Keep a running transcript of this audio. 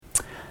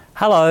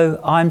Hello,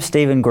 I'm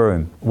Stephen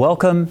Groom.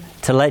 Welcome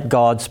to Let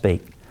God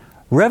Speak.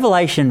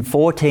 Revelation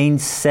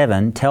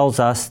 14:7 tells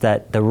us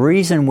that the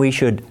reason we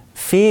should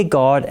fear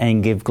God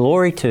and give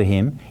glory to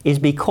Him is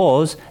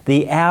because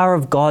the hour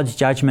of God's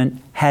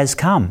judgment has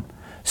come.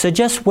 So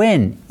just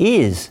when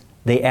is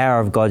the hour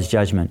of God's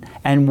judgment,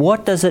 and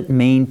what does it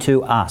mean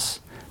to us?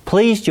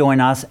 Please join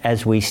us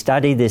as we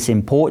study this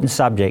important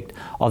subject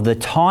of the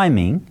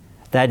timing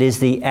that is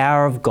the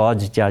hour of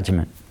God's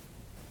judgment.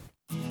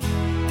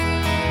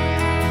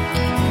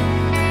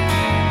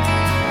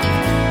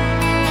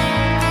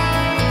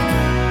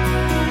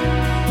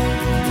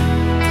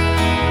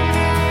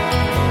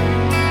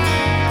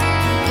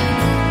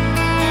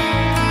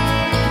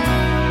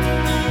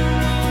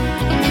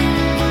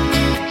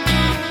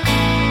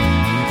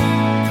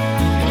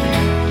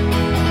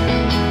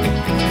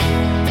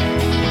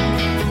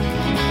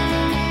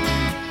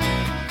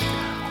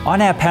 On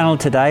our panel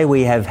today,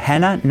 we have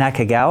Hannah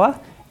Nakagawa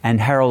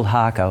and Harold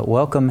Harker.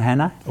 Welcome,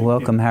 Hannah.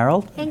 Welcome,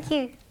 Harold. Thank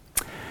you.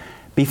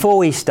 Before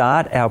we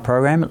start our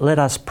program, let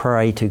us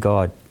pray to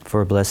God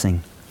for a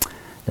blessing.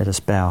 Let us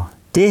bow.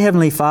 Dear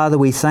Heavenly Father,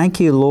 we thank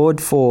you, Lord,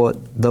 for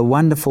the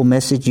wonderful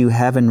message you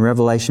have in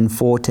Revelation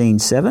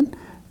 14:7.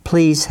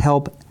 Please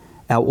help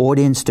our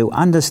audience to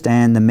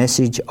understand the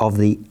message of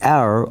the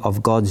hour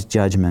of God's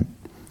judgment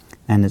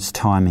and its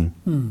timing.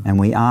 And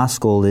we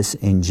ask all this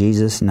in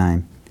Jesus'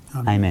 name.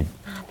 Amen. Amen.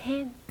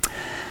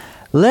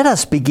 Let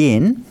us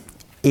begin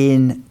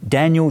in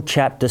Daniel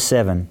chapter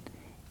 7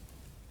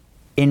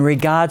 in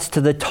regards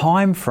to the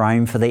time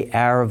frame for the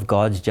hour of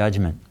God's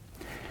judgment.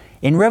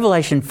 In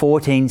Revelation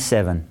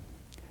 14:7,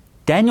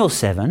 Daniel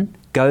 7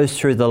 goes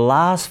through the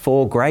last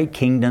four great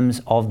kingdoms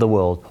of the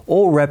world,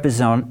 all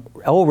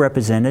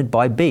represented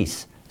by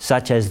beasts,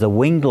 such as the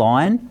winged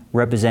lion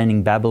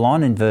representing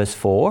Babylon in verse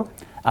 4,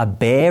 a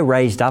bear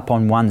raised up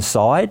on one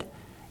side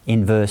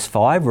in verse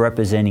 5,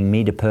 representing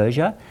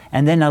Medo-Persia,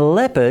 and then a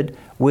leopard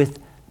with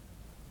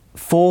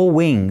four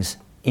wings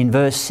in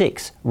verse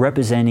 6,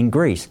 representing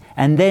Greece.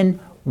 And then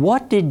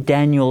what did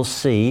Daniel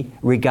see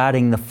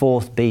regarding the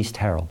fourth beast,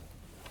 Harold?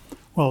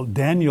 Well,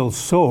 Daniel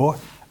saw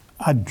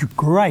a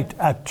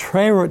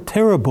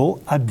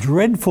terrible, a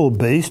dreadful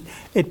beast.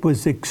 It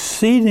was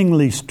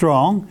exceedingly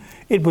strong.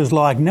 It was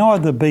like no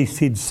other beast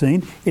he'd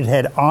seen. It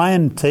had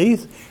iron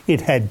teeth.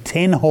 It had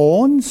 10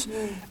 horns.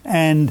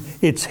 And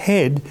its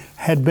head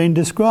had been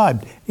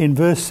described. In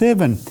verse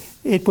 7,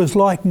 it was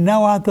like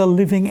no other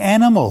living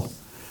animal.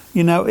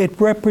 You know, it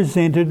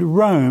represented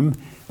Rome,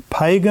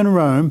 pagan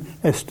Rome,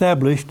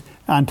 established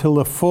until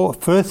the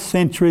 1st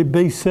century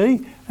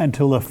BC,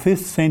 until the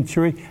 5th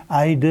century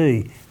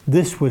AD.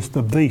 This was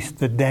the beast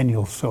that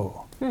Daniel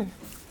saw.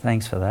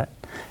 Thanks for that.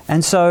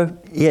 And so,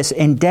 yes,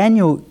 in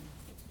Daniel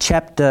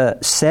chapter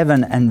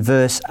 7 and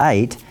verse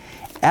 8,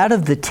 out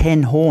of the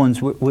 10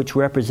 horns, which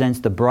represents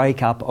the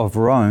breakup of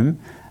Rome,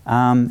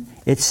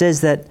 it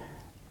says that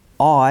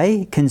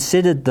I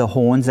considered the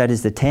horns, that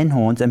is the 10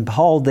 horns, and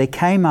behold, there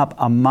came up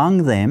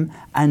among them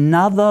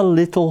another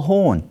little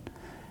horn.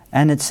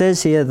 And it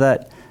says here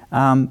that,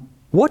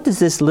 what does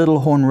this little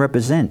horn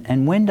represent?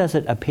 And when does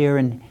it appear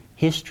in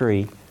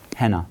history,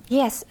 Hannah?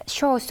 Yes,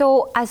 sure.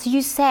 So as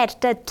you said,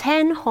 the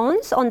 10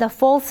 horns on the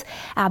fourth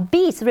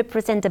beast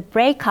represent the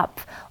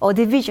breakup or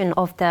division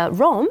of the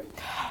Rome.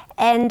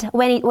 And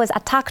when it was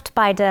attacked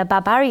by the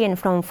barbarian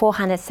from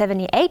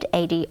 478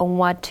 AD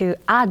onward to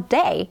our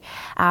day,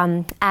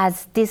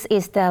 as this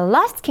is the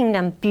last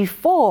kingdom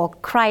before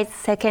Christ's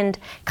second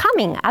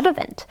coming,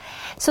 Advent.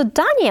 So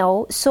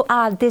Daniel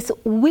saw this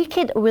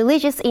wicked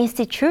religious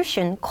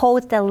institution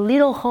called the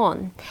Little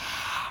Horn.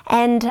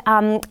 And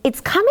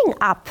it's coming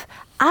up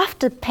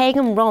after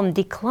pagan Rome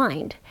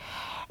declined.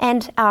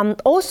 And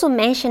also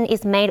mention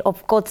is made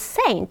of God's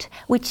saint,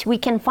 which we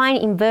can find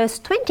in verse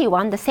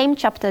 21, the same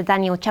chapter,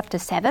 Daniel chapter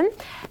 7.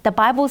 The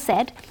Bible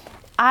said,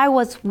 I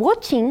was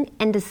watching,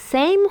 and the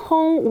same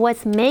horn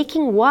was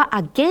making war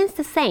against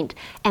the saint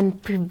and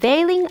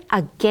prevailing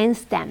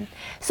against them.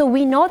 So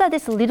we know that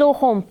this little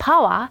horn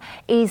power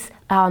is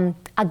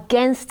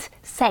against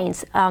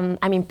saints,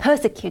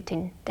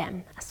 persecuting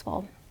them as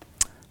well.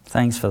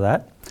 Thanks for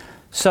that.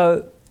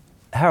 So,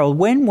 Harold,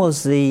 when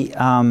was the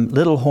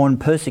little horn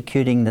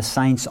persecuting the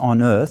saints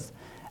on earth?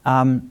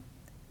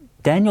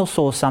 Daniel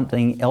saw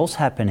something else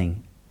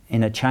happening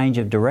in a change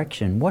of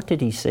direction. What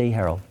did he see,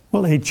 Harold?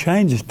 Well, he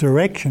changed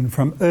direction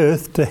from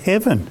earth to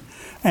heaven.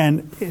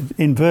 And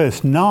in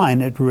verse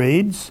 9 it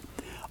reads,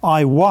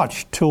 I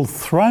watched till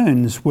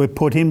thrones were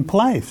put in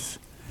place,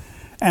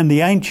 and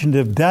the Ancient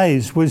of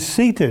Days was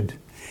seated.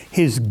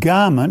 His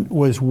garment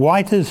was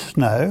white as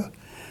snow,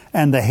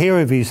 and the hair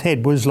of his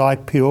head was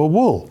like pure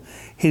wool.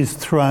 His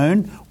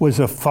throne was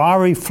a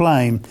fiery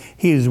flame,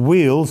 his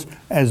wheels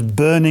as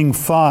burning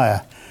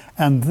fire.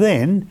 And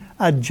then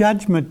a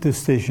judgment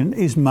decision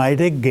is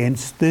made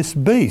against this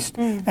beast.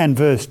 And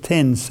verse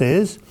 10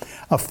 says,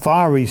 a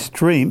fiery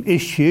stream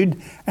issued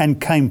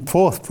and came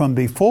forth from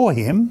before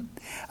him.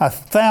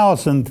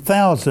 1,000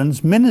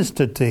 thousands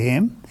ministered to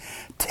him.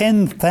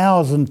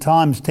 10,000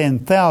 times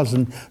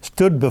 10,000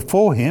 stood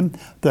before him.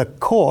 The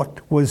court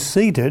was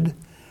seated,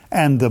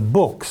 and the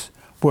books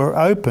were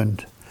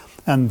opened.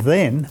 And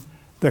then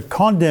the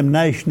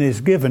condemnation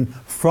is given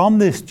from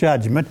this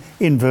judgment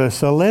in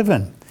verse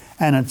 11.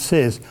 And it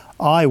says,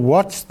 I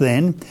watched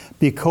then,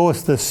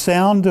 because the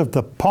sound of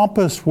the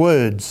pompous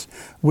words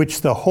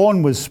which the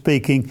horn was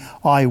speaking,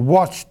 I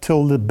watched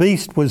till the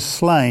beast was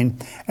slain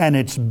and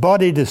its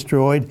body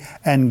destroyed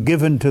and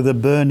given to the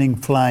burning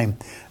flame.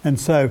 And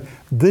so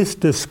this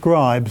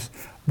describes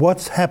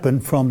what's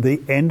happened from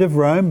the end of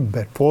Rome,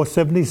 about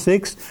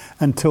 476,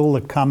 until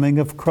the coming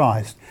of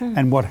Christ,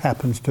 and what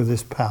happens to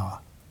this power.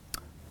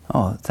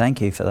 Oh,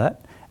 thank you for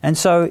that. And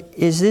so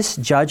is this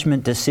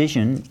judgment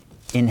decision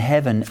in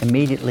heaven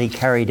immediately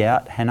carried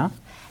out, Hannah?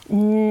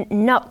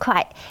 Not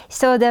quite.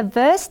 So the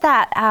verse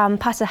that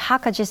Pastor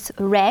Haka just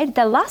read,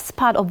 the last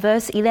part of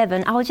verse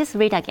 11, I'll just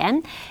read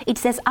again. It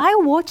says, I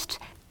watched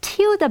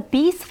till the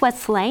beast was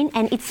slain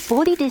and its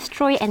body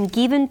destroyed and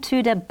given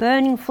to the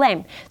burning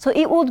flame. So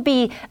it would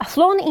be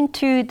thrown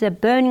into the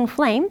burning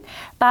flame.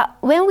 But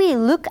when we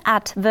look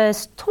at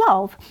verse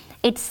 12,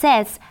 it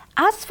says,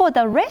 as for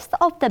the rest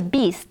of the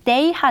beasts,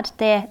 they had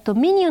their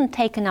dominion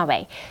taken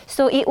away.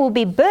 So it will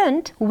be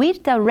burned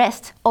with the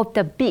rest of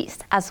the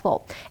beasts as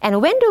well.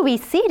 And when do we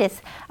see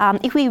this?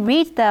 If we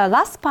read the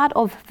last part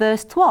of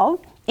verse 12,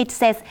 it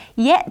says,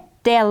 yet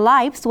their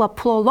lives were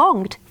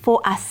prolonged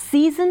for a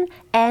season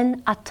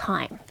and a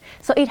time.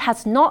 So it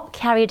has not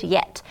carried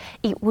yet.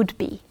 It would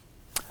be.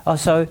 Oh,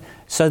 so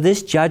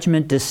this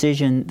judgment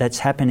decision that's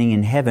happening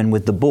in heaven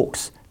with the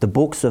books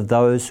of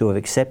those who have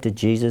accepted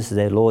Jesus as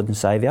their Lord and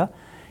Saviour,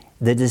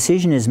 the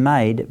decision is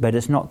made, but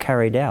it's not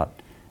carried out.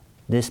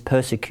 This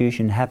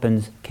persecution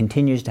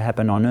continues to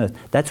happen on earth.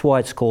 That's why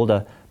it's called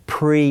a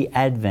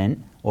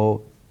pre-advent,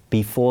 or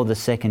before the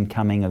second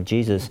coming of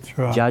Jesus,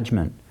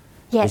 judgment.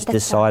 Yes, it's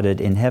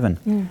decided in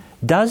heaven.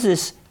 Does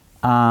this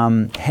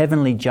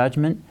heavenly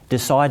judgment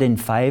decide in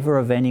favour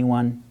of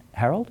anyone,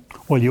 Harold?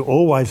 Well, you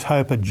always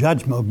hope a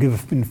judgment will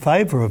give in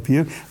favour of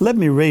you. Let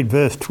me read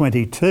verse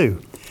 22.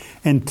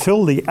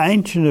 Until the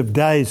Ancient of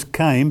Days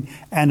came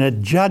and a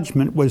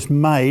judgment was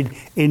made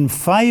in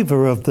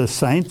favour of the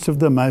saints of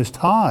the Most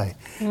High.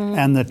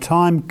 And the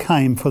time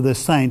came for the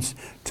saints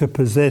to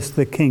possess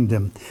the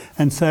kingdom.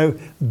 And so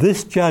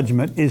this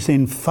judgment is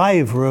in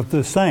favour of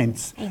the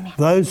saints,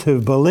 those who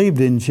have believed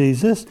in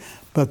Jesus,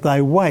 but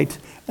they wait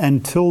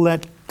until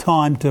that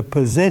time to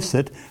possess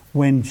it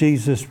when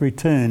Jesus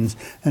returns.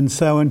 And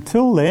so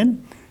until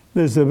then,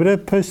 there's a bit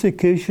of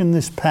persecution.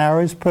 This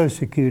power is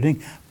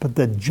persecuting, but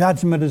the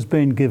judgment has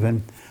been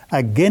given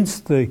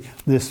against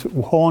this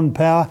horn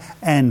power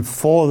and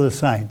for the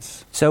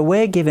saints. So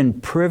we're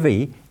given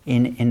privy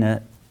in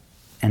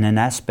an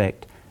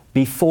aspect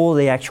before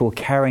the actual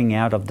carrying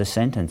out of the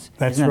sentence.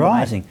 That's Isn't that right.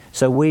 amazing?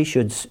 So we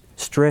should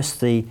stress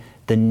the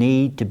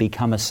need to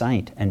become a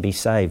saint and be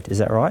saved. Is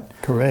that right?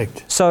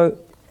 Correct. So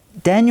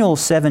Daniel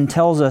 7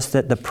 tells us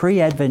that the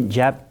pre-Advent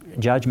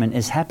judgment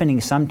is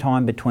happening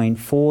sometime between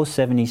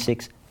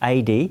 476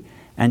 AD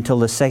until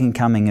the second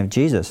coming of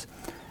Jesus.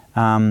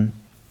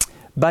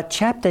 But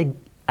chapter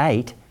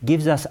 8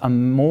 gives us a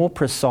more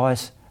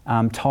precise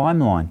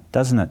timeline,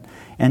 doesn't it?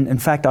 And in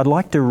fact, I'd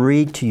like to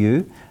read to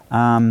you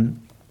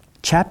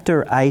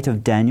chapter 8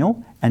 of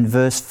Daniel and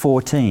verse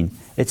 14.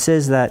 It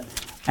says that,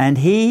 and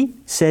he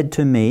said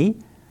to me,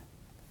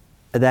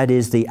 that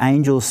is, the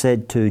angel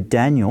said to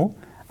Daniel,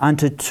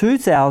 unto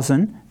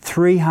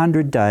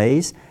 2,300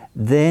 days,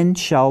 then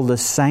shall the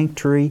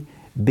sanctuary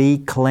be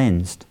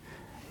cleansed.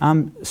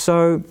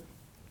 So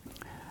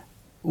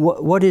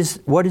what is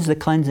the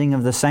cleansing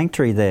of the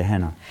sanctuary there,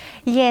 Hannah?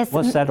 Yes.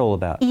 What's that all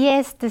about?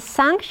 Yes, the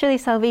sanctuary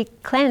shall be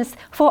cleansed.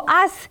 For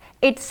us,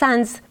 it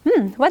sounds,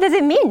 what does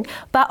it mean?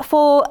 But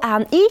for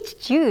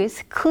each Jew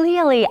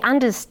clearly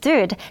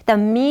understood the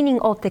meaning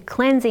of the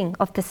cleansing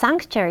of the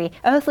sanctuary,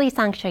 earthly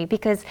sanctuary,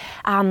 because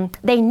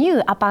they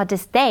knew about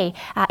this day.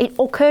 It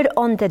occurred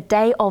on the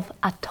Day of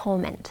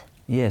Atonement.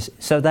 Yes,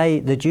 so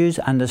the Jews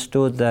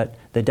understood that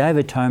the Day of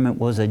Atonement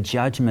was a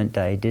judgment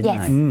day,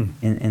 didn't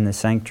they, in the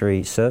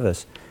sanctuary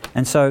service.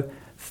 And so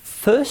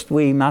first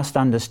we must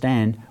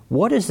understand,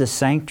 what is the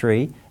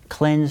sanctuary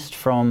cleansed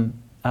from,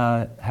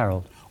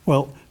 Harold?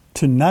 Well,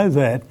 to know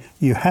that,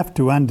 you have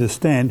to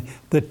understand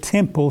the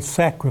temple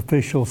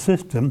sacrificial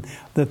system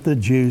that the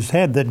Jews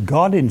had, that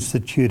God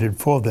instituted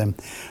for them.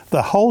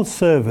 The whole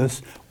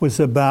service was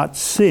about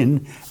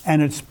sin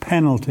and its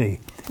penalty.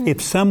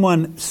 If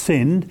someone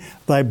sinned,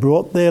 they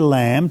brought their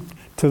lamb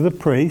to the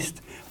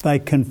priest, they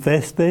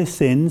confessed their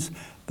sins,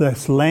 the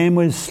lamb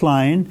was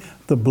slain,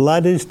 the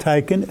blood is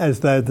taken as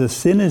though the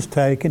sin is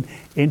taken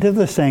into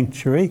the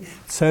sanctuary,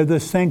 so the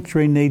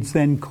sanctuary needs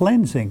then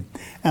cleansing.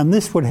 And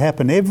this would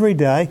happen every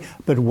day,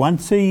 but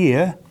once a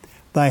year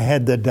they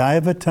had the Day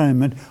of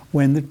Atonement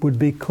when it would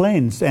be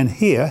cleansed. And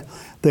here,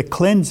 the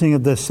cleansing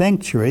of the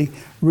sanctuary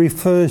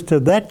refers to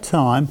that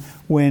time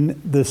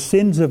when the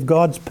sins of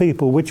God's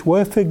people, which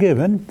were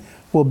forgiven,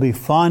 will be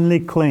finally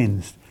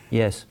cleansed.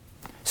 Yes.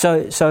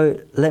 So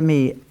let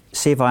me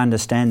see if I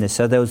understand this.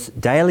 So there was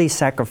daily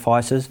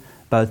sacrifices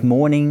both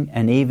morning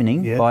and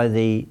evening Yes. by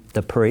the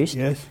priest.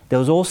 Yes. There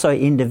was also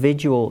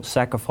individual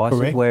sacrifices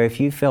Correct. where if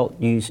you felt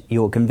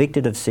you were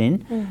convicted of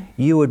sin,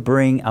 you would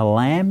bring a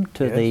lamb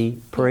to Yes. the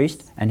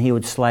priest and he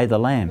would slay the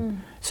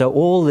lamb. So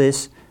all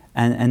this,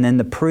 and then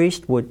the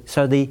priest would...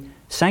 So the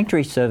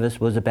sanctuary service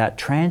was about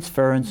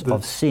transference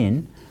of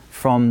sin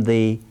from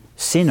the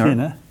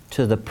sinner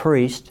to the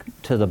priest,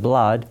 to the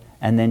blood,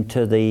 and then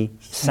to the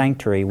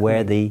sanctuary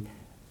where the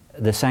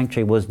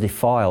sanctuary was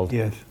defiled.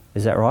 Yes.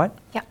 Is that right?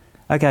 Yeah.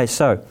 Okay,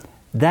 so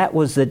there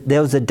was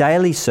a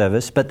daily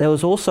service, but there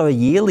was also a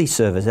yearly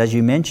service, as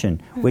you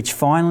mentioned, which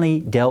finally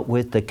dealt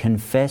with the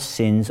confessed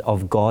sins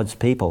of God's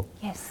people.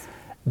 Yes.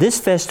 This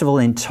festival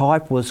in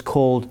type was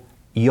called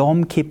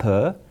Yom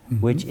Kippur,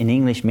 which in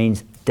English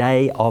means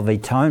Day of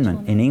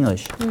Atonement in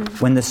English,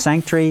 when the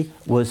sanctuary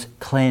was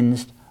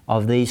cleansed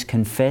of these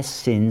confessed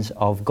sins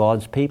of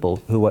God's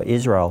people who were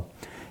Israel.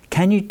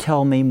 Can you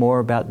tell me more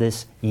about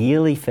this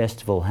yearly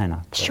festival,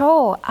 Hannah?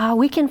 Sure.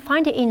 We can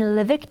find it in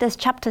Leviticus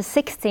chapter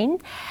 16.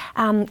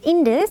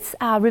 In this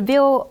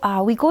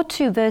we go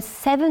to verse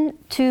 7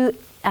 to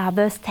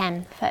verse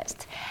 10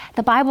 first.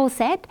 The Bible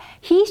said,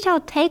 "He shall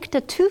take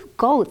the 2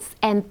 goats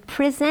and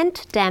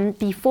present them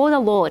before the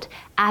Lord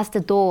as the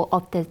door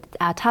of the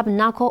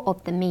tabernacle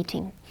of the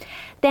meeting.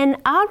 Then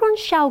Aaron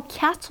shall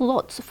cast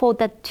lots for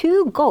the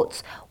 2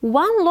 goats,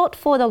 one lot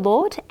for the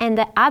Lord and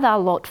the other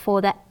lot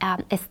for the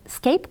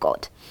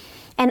scapegoat.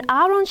 And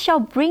Aaron shall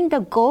bring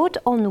the goat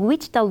on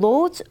which the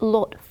Lord's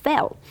lot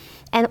fell,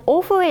 and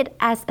offer it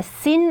as a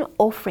sin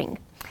offering.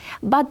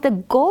 But the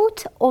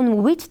goat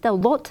on which the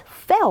lot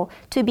fell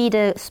to be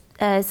the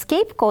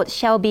scapegoat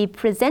shall be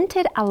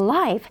presented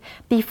alive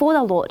before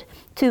the Lord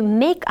to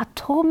make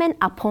atonement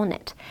upon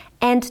it,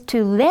 and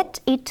to let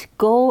it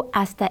go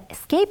as the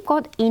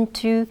scapegoat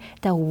into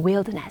the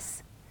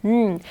wilderness."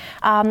 Few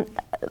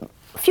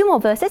more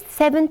verses,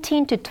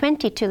 17 to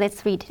 22.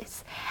 Let's read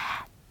this.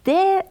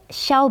 "There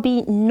shall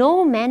be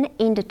no man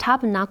in the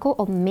tabernacle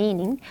of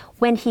meeting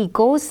when he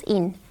goes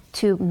in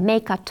to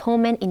make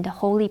atonement in the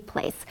holy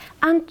place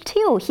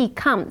until he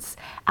comes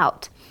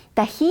out,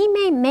 that he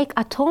may make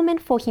atonement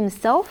for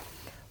himself,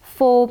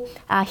 for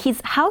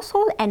his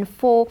household, and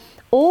for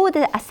all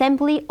the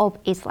assembly of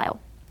Israel.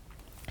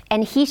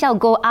 And he shall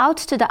go out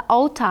to the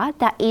altar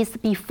that is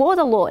before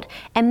the Lord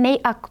and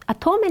make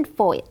atonement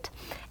for it,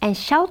 and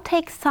shall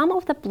take some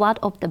of the blood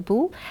of the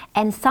bull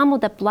and some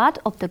of the blood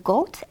of the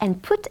goat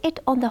and put it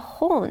on the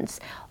horns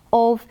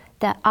of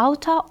the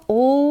altar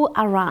all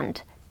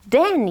around.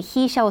 Then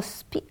he shall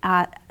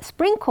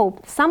sprinkle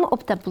some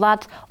of the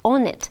blood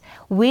on it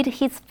with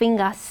his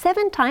finger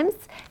 7 times,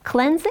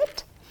 cleanse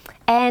it,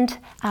 and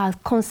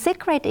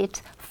consecrate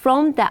it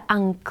from the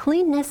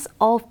uncleanness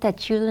of the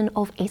children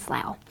of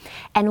Israel.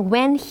 And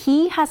when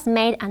he has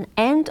made an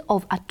end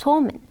of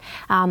atonement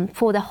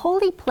for the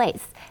holy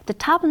place, the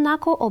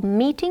tabernacle of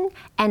meeting,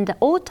 and the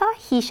altar,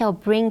 he shall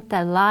bring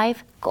the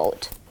live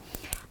goat.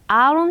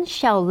 Aaron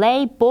shall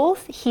lay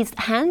both his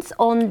hands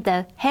on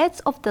the heads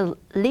of the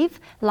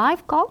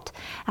live goat,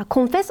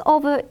 confess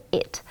over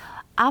it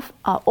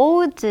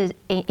all the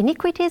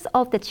iniquities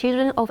of the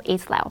children of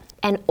Israel,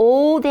 and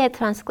all their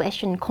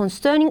transgression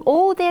concerning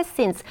all their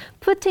sins,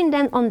 putting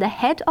them on the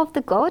head of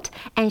the goat,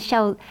 and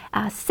shall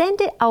send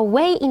it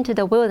away into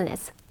the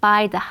wilderness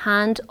by the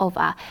hand of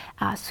a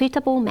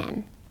suitable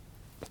man.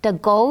 The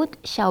goat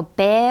shall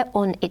bear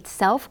on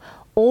itself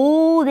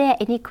all their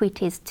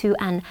iniquities to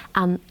an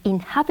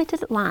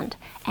uninhabited land,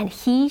 and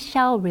he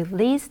shall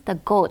release the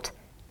goat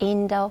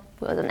in the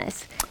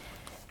wilderness."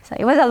 So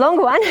it was a long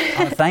one.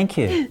 Oh, thank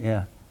you.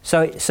 Yeah.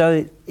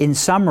 So in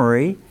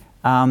summary,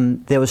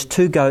 there was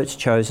 2 goats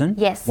chosen.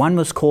 Yes. One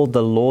was called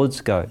the Lord's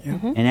goat.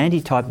 In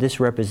antitype, this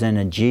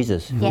represented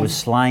Jesus, who was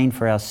slain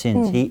for our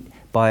sins. He,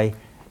 by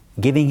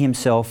giving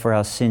himself for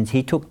our sins,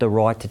 he took the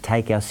right to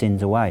take our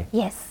sins away.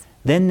 Yes.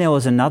 Then there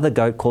was another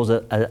goat called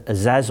a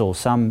Zazel.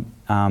 Some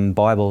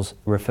Bibles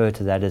refer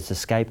to that as a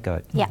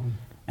scapegoat. Yeah.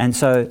 And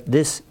so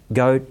this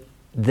goat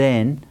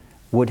then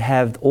would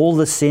have all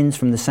the sins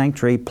from the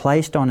sanctuary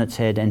placed on its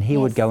head, and he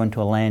would go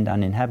into a land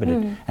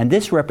uninhabited. And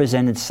this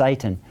represented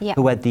Satan,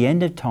 who at the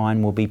end of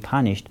time will be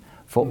punished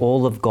for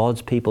all of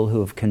God's people who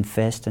have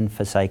confessed and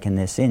forsaken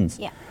their sins.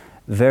 Yeah.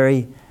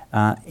 Very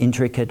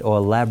intricate or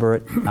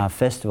elaborate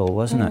festival,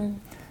 wasn't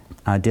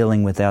it?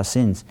 Dealing with our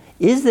sins.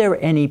 Is there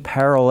any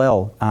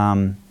parallel,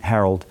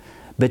 Harold,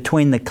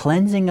 between the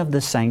cleansing of the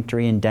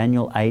sanctuary in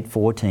Daniel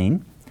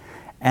 8:14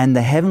 and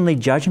the heavenly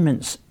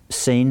judgments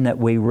scene that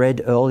we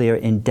read earlier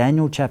in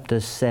Daniel chapter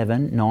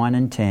 7, 9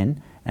 and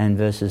 10 and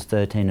verses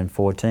 13 and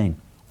 14?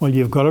 Well,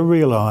 you've got to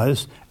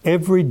realise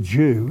every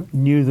Jew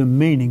knew the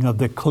meaning of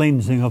the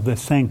cleansing of the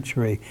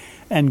sanctuary,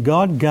 and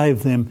God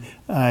gave them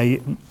a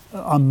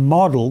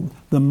model.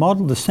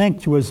 The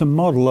sanctuary was a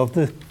model of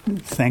the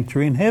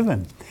sanctuary in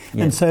heaven.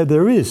 Yes. And so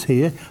there is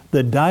here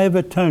the Day of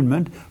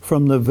Atonement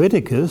from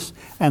Leviticus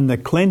and the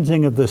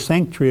cleansing of the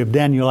sanctuary of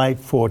Daniel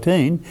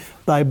 8:14.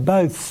 They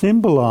both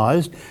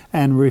symbolised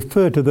and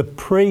refer to the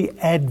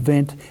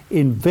pre-Advent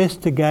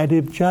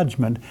investigative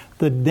judgment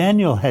that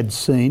Daniel had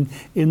seen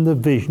in the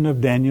vision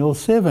of Daniel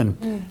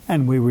 7.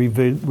 And we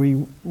reviewed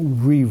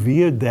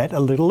that a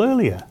little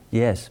earlier.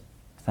 Yes.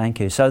 Thank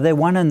you. So they're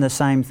one and the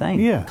same thing.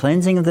 Yeah.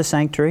 Cleansing of the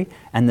sanctuary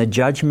and the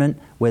judgment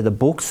where the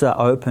books are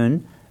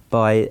open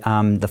by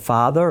the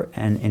Father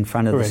and in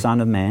front of Correct. the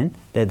Son of Man.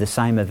 They're the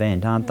same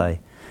event, aren't they?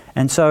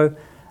 And so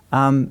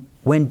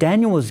when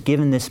Daniel was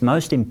given this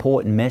most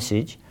important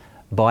message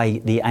by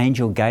the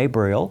angel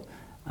Gabriel,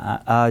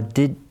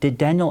 did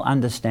Daniel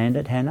understand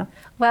it, Hannah?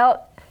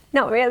 Well,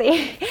 not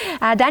really.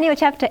 Daniel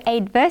chapter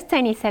 8, verse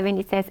 27,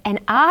 it says, "And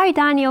I,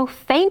 Daniel,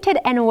 fainted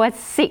and was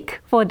sick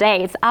for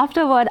days.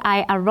 Afterward,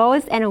 I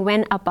arose and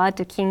went about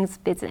the king's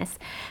business.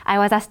 I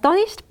was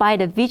astonished by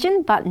the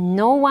vision, but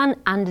no one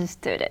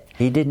understood it."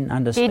 He didn't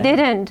understand? He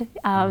didn't.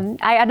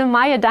 I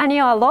admire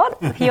Daniel a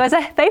lot. He was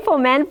a faithful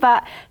man,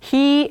 but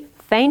he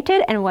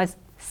fainted and was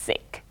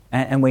sick.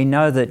 And we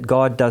know that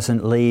God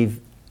doesn't leave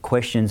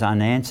questions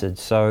unanswered,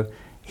 so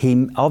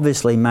He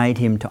obviously made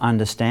him to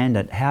understand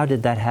it. How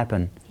did that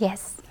happen?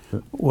 Yes.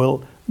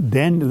 Well,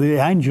 the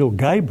angel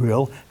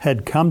Gabriel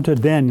had come to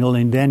Daniel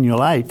in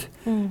Daniel 8,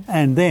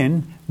 and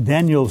then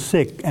Daniel's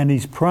sick and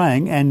he's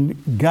praying, and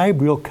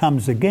Gabriel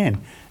comes again.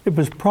 It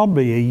was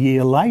probably a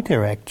year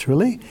later,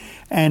 actually,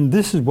 and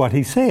this is what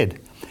he said.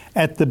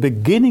 "At the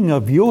beginning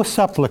of your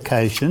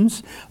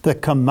supplications, the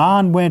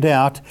command went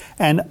out,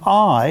 and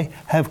I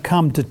have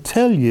come to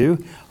tell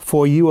you,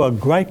 for you are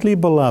greatly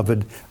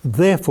beloved.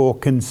 Therefore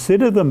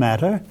consider the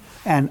matter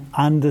and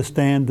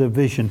understand the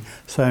vision."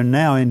 So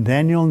now in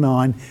Daniel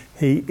 9,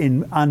 he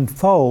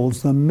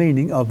unfolds the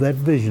meaning of that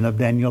vision of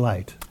Daniel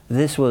 8.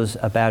 This was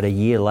about a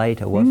year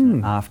later, wasn't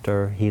it,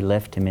 after he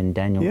left him in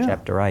Daniel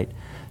chapter 8.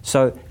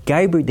 So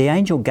Gabriel, the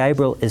angel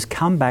Gabriel has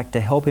come back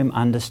to help him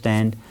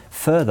understand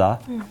further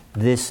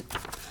this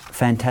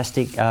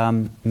fantastic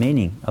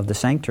meaning of the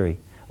sanctuary,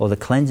 or the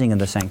cleansing of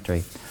the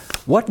sanctuary.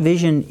 What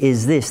vision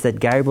is this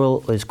that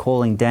Gabriel is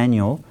calling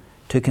Daniel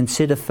to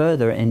consider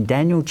further in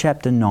Daniel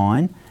chapter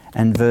 9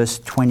 and verse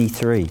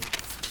 23,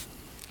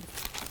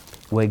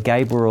 where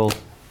Gabriel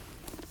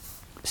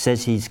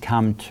says he's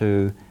come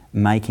to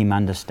make him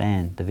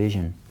understand the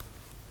vision?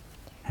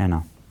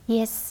 Hannah?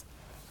 Yes.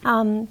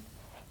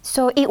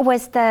 So it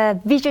was the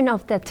vision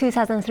of the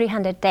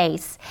 2,300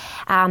 days.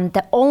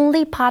 The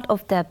only part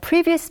of the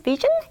previous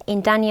vision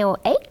in Daniel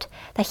 8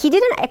 that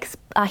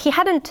he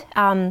hadn't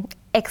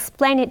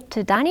explained it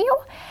to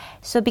Daniel,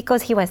 so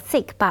because he was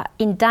sick. But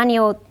in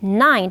Daniel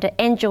 9, the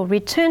angel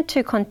returned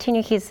to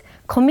continue his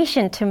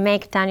commission to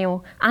make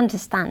Daniel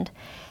understand.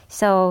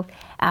 So,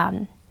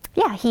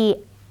 he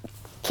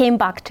came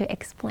back to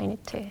explain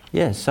it too.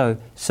 Yeah, so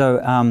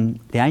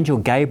the angel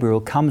Gabriel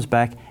comes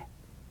back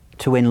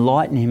to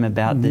enlighten him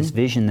about this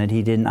vision that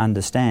he didn't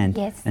understand,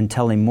 and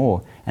tell him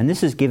more. And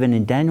this is given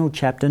in Daniel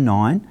chapter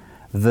 9,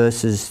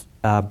 verses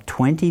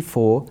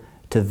 24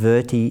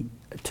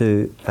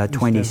 to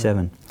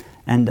 27.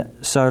 And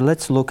so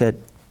let's look at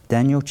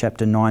Daniel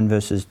chapter 9,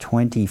 verses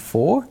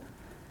 24.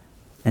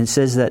 And it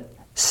says that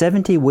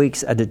 70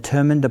 weeks are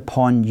determined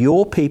upon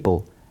your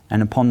people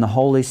and upon the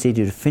holy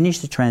city to finish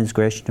the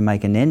transgression, to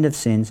make an end of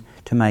sins,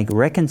 to make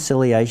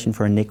reconciliation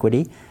for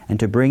iniquity, and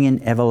to bring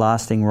in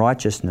everlasting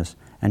righteousness,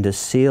 and to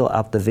seal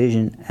up the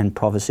vision and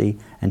prophecy,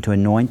 and to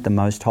anoint the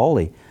most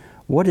holy.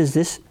 What is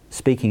this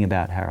speaking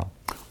about, Harold?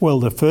 Well,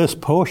 the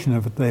first portion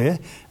of it there,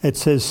 it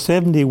says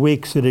 70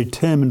 weeks are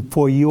determined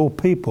for your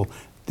people.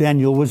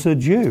 Daniel was a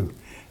Jew.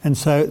 And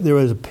so there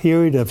was a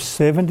period of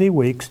 70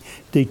 weeks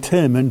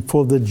determined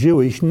for the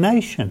Jewish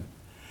nation.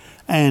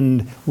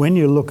 And when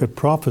you look at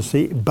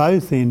prophecy,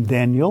 both in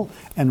Daniel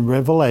and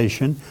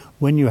Revelation,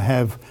 when you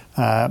have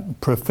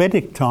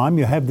prophetic time,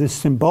 you have this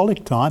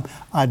symbolic time.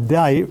 A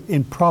day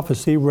in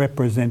prophecy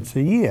represents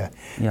a year.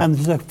 Yeah. And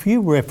there's a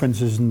few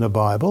references in the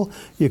Bible.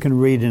 You can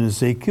read in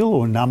Ezekiel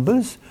or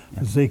Numbers,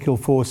 Ezekiel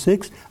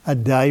 4:6, a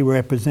day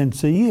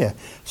represents a year.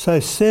 So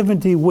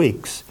 70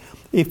 weeks.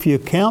 If you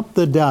count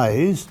the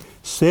days,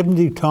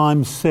 70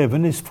 times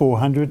 7 is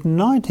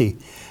 490.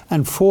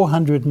 And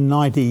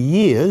 490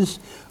 years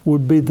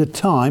would be the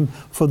time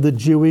for the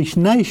Jewish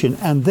nation.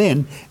 And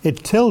then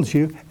it tells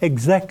you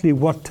exactly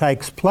what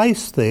takes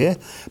place there,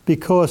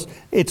 because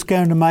it's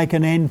going to make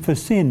an end for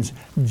sins.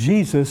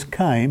 Jesus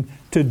came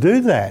to do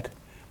that.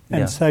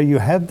 And so you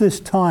have this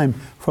time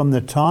from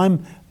the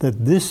time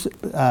that this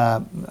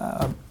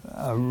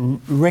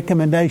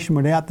recommendation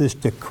went out, this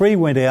decree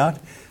went out,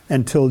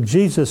 until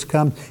Jesus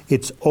comes.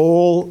 It's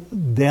all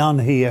down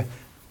here.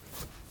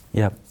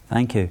 Yep,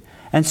 thank you.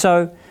 And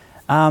so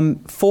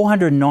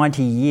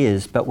 490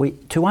 years, but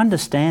to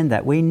understand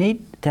that, we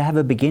need to have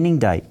a beginning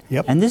date.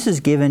 Yep. And this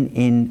is given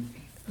in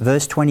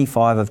verse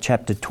 25 of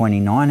chapter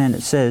 29, and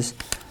it says,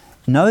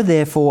 "Know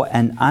therefore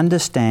and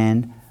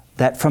understand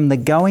that from the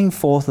going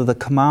forth of the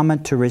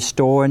commandment to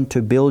restore and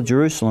to build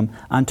Jerusalem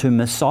unto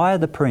Messiah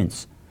the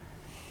Prince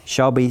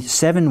shall be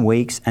 7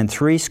 weeks and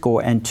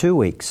 62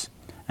 weeks."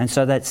 And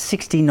so that's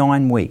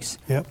 69 weeks.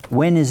 Yep.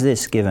 When is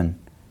this given?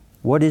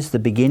 What is the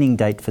beginning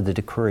date for the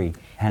decree,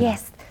 Hannah?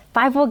 Yes,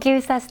 Bible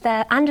gives us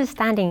the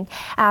understanding.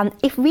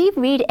 If we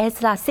read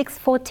Ezra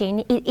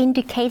 6:14, it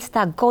indicates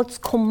that God's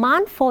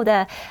command for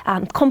the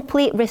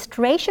complete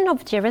restoration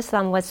of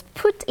Jerusalem was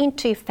put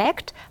into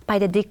effect by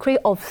the decree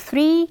of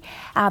 3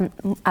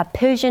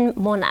 Persian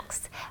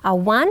monarchs.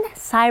 One,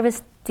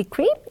 Cyrus'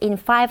 decree in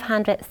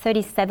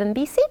 537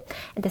 BC,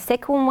 and the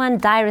second one,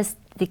 Darius'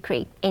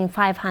 decree in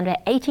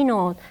 518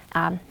 or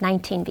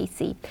 19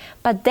 BC.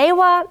 But they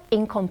were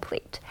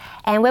incomplete.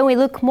 And when we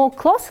look more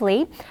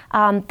closely,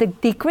 the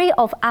decree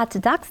of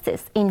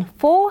Artaxerxes in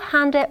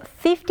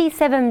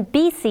 457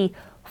 BC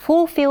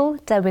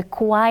fulfilled the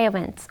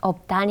requirements of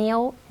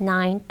Daniel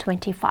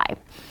 9:25.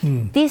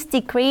 This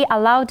decree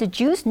allowed the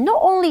Jews not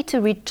only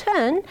to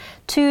return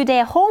to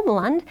their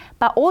homeland,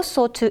 but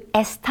also to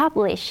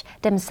establish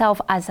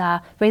themselves as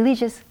a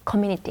religious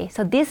community.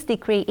 So this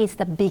decree is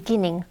the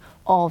beginning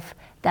of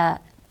the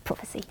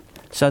prophecy.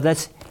 So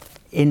that's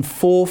in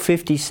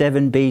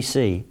 457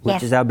 BC, which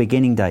Yes. is our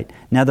beginning date.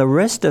 Now the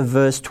rest of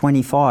verse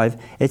 25,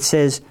 it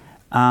says,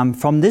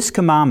 "From this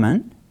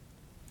commandment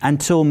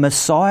until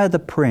Messiah the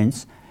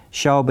Prince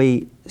shall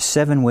be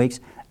 7 weeks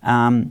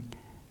and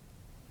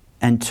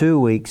 2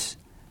 weeks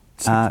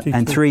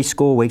and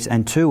 62 weeks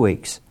and 2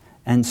 weeks."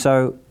 And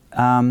so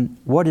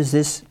what is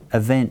this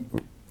event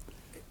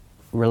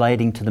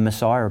relating to the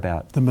Messiah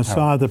about? The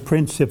Messiah, the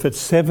Prince, if it's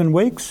 7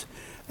 weeks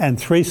and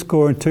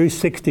 62,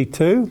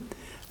 62,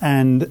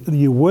 and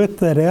you work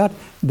that out,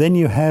 then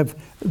you have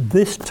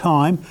this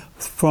time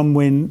from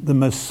when the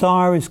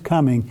Messiah is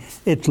coming.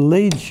 It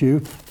leads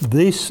you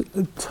this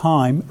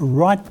time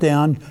right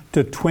down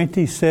to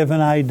 27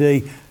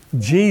 AD.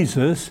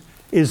 Jesus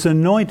is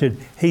anointed.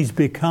 He's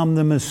become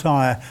the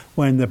Messiah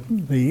when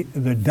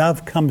the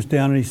dove comes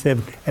down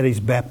at his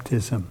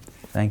baptism.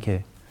 Thank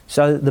you.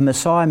 So the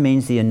Messiah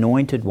means the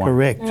anointed one.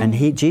 Correct. And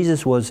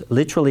Jesus was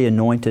literally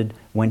anointed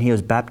when he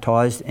was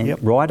baptized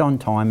right on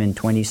time in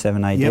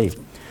 27 AD. Yep.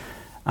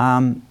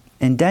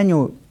 In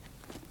Daniel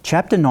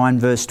chapter 9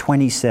 verse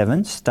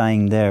 27,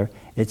 staying there,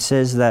 it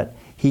says that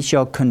he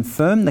shall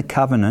confirm the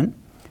covenant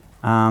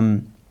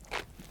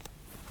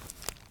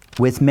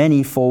with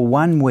many for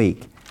 1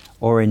 week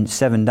or in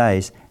 7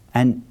 days.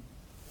 And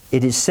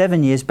it is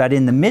 7 years, but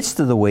in the midst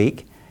of the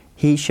week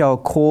he shall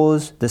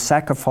cause the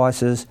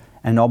sacrifices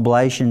and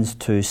oblations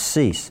to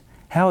cease.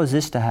 How is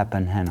this to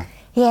happen, Hannah?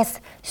 Yes,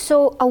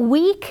 so a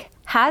week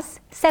has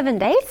 7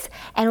 days,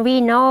 and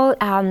we know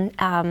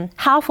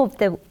half of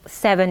the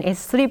 7 is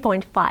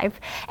 3.5,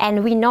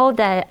 and we know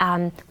the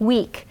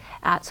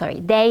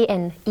day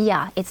and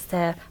year, it's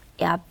the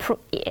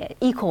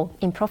equal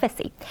in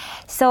prophecy.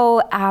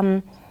 So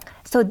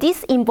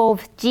this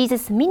involves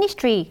Jesus'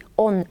 ministry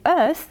on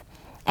earth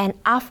and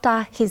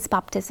after his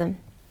baptism.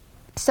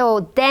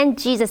 So then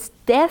Jesus'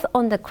 death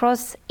on the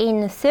cross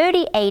in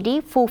 30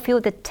 AD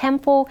fulfilled the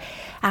temple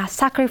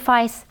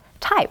sacrifice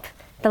type,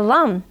 the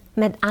lamb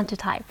meant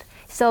antitype.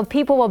 So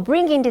people were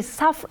bringing this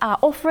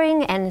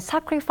offering and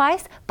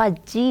sacrifice,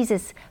 but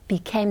Jesus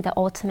became the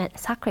ultimate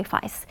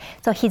sacrifice.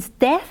 So his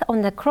death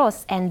on the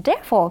cross, and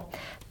therefore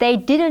they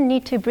didn't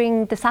need to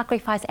bring the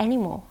sacrifice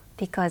anymore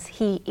because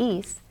he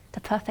is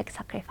the perfect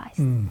sacrifice.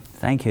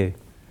 Thank you.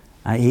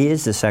 He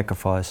is the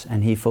sacrifice,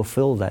 and he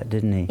fulfilled that,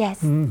 didn't he?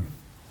 Yes.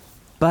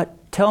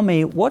 But tell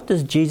me, what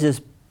does Jesus'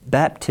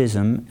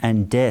 baptism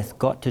and death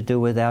got to do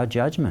with our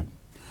judgment?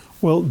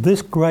 Well,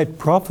 this great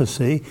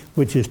prophecy,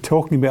 which is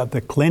talking about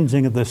the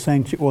cleansing of the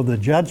sanctuary or the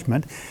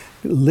judgment,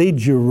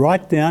 leads you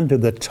right down to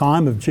the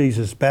time of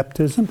Jesus'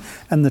 baptism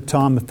and the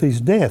time of his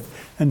death.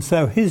 And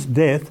so his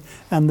death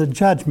and the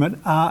judgment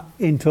are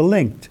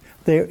interlinked.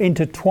 They're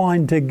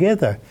intertwined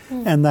together,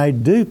 and they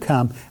do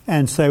come.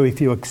 And so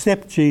if you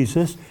accept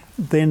Jesus,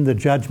 then the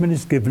judgment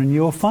is given in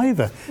your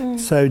favour.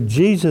 So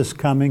Jesus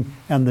coming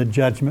and the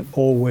judgment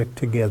all work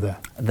together.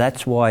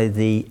 That's why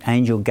the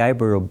angel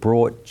Gabriel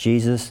brought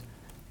Jesus'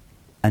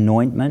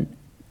 anointment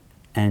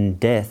and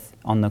death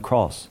on the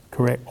cross.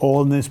 Correct.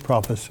 All in this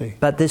prophecy.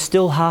 But there's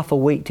still half a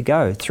week to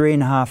go,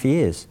 3.5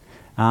 years,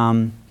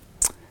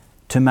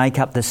 to make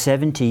up the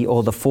 70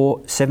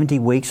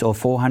 weeks or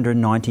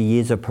 490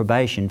 years of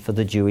probation for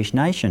the Jewish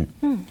nation.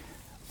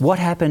 What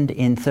happened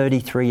in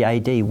 33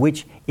 AD,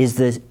 which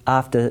is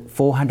after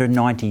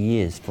 490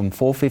 years, from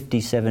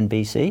 457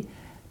 BC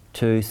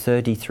to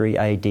 33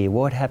 AD?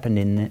 What happened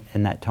in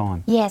that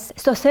time? Yes,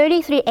 so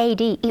 33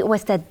 AD, it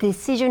was the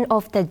decision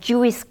of the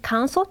Jewish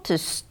council to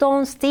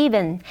stone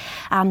Stephen.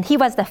 He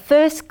was the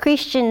first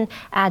Christian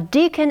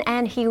deacon,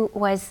 and he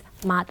was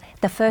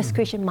the first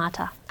Christian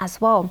martyr as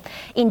well.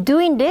 In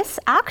doing this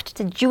act,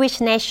 the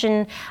Jewish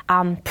nation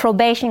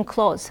probation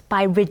closed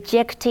by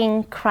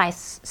rejecting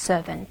Christ's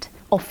servant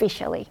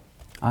officially.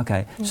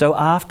 Okay, so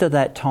after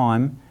that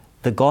time,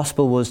 the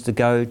gospel was to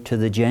go to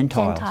the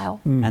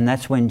Gentiles. And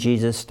that's when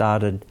Jesus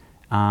started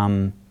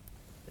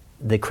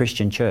the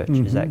Christian church.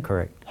 Is that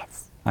correct?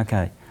 Yes.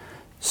 Okay.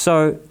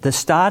 So the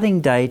starting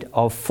date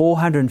of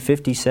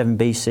 457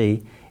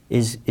 BC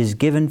is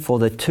given for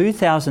the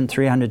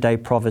 2,300-day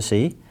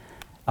prophecy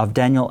of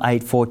Daniel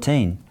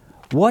 8:14.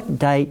 What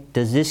date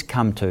does this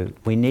come to?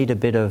 We need a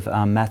bit of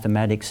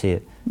mathematics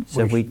here.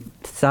 So if we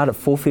start at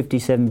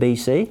 457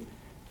 BC,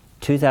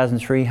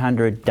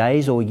 2,300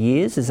 days or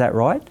years, is that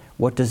right?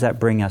 What does that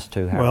bring us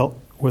to, Harold? Well,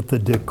 with the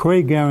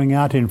decree going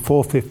out in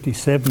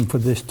 457 for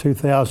this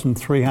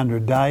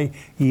 2,300-day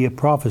year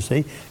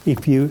prophecy,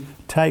 if you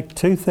take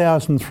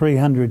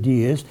 2,300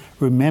 years,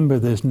 remember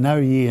there's no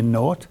year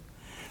naught,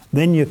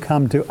 then you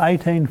come to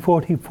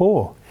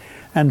 1844.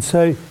 And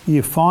so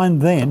you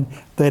find then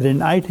that in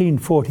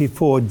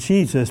 1844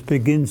 Jesus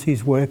begins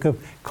his work of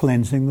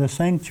cleansing the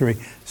sanctuary,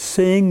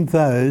 seeing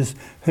those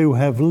who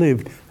have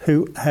lived,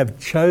 who have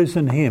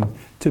chosen him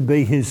to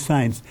be his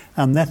saints.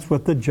 And that's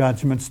what the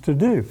judgment's to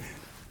do.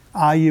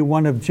 Are you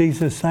one of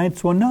Jesus'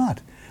 saints or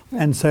not?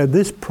 And so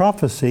this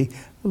prophecy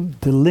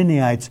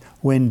delineates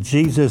when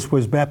Jesus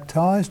was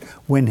baptized,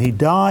 when he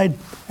died,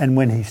 and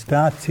when he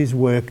starts his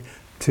work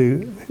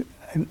to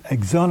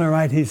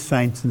exonerate his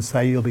saints and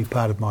say, you'll be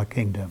part of my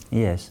kingdom.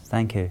 Yes,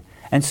 thank you.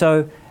 And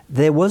so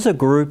there was a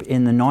group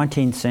in the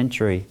 19th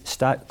century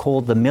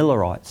called the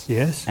Millerites.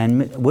 Yes.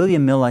 And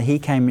William Miller, he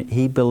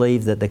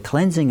believed that the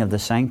cleansing of the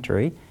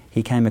sanctuary,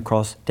 he came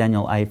across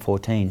Daniel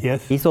 8:14.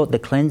 Yes. He thought the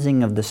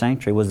cleansing of the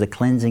sanctuary was the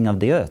cleansing of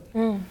the earth.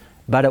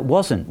 But it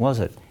wasn't, was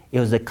it? It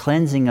was the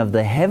cleansing of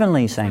the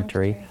heavenly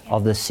sanctuary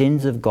of the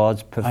sins of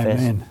God's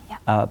professed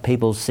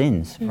people's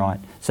sins, right?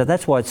 So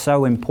that's why it's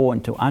so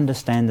important to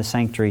understand the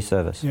sanctuary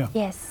service. Yeah.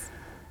 Yes.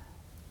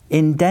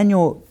 In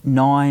Daniel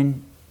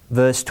 9,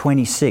 verse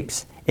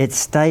 26, it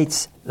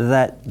states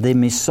that the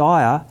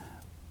Messiah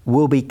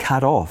will be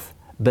cut off,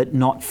 but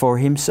not for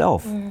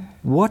himself.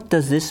 What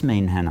does this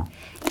mean, Hannah?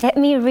 Let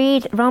me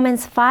read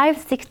Romans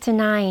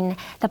 5:6-9.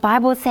 The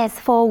Bible says,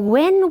 "For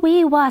when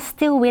we were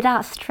still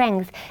without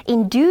strength,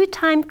 in due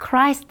time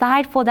Christ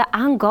died for the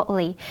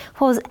ungodly.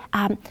 For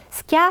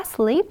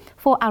scarcely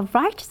for a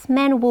righteous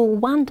man will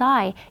one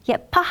die,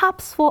 yet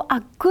perhaps for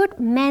a good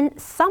man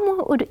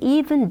someone would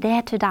even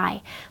dare to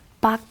die.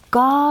 But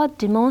God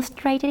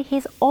demonstrated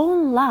his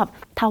own love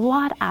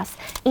toward us,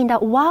 in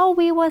that while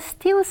we were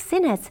still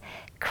sinners,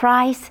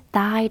 Christ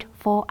died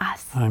for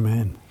us."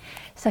 Amen.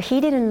 So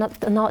he did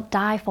not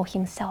die for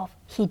himself.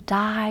 He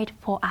died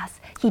for us.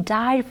 He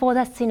died for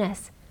the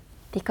sinners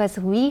because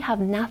we have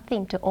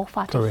nothing to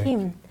offer to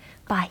him.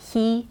 But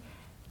he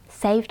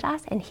saved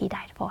us and he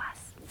died for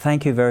us.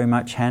 Thank you very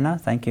much, Hannah.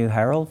 Thank you,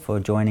 Harold,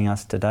 for joining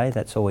us today.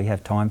 That's all we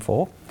have time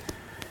for.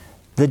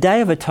 The Day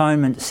of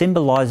Atonement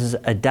symbolises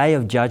a day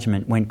of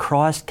judgment when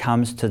Christ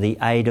comes to the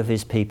aid of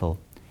his people.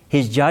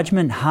 His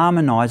judgment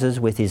harmonises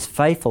with his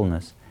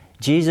faithfulness.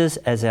 Jesus,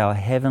 as our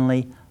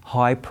heavenly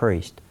high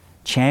priest,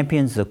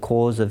 champions the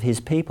cause of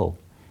his people.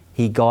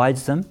 He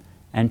guides them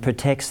and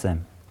protects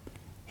them.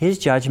 His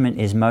judgment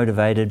is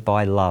motivated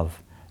by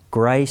love,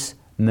 grace,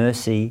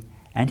 mercy,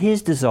 and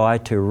his desire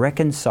to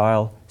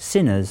reconcile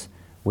sinners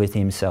with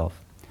himself.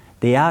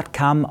 The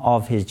outcome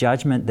of his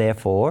judgment,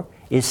 therefore,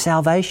 is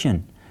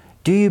salvation.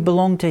 Do you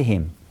belong to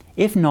him?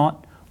 If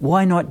not,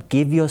 why not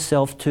give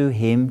yourself to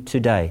him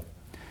today,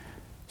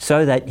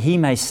 so that he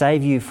may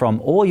save you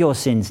from all your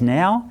sins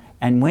now,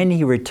 and when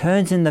he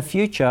returns in the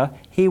future,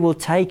 he will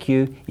take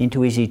you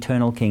into his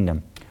eternal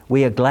kingdom.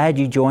 We are glad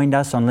you joined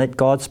us on Let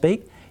God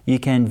Speak. You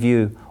can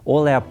view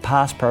all our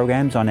past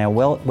programs on our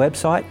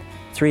website,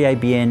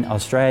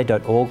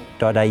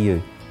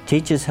 3abnaustralia.org.au.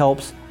 Teachers'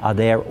 helps are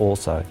there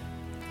also.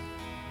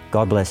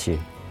 God bless you.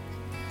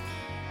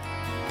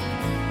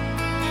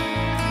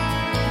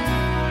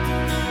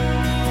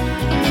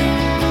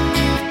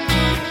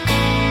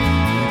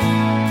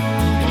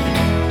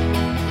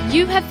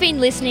 You have been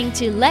listening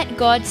to Let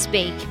God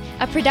Speak,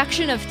 a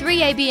production of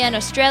 3ABN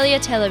Australia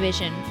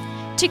Television.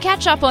 To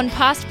catch up on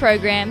past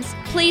programs,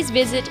 please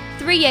visit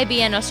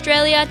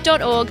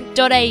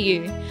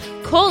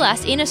 3abnaustralia.org.au. Call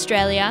us in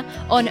Australia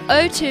on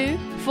 02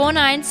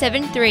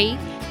 4973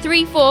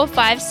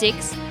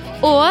 3456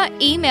 or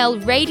email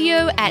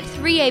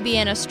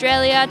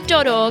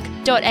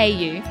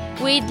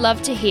radio@3abnaustralia.org.au. We'd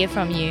love to hear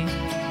from you.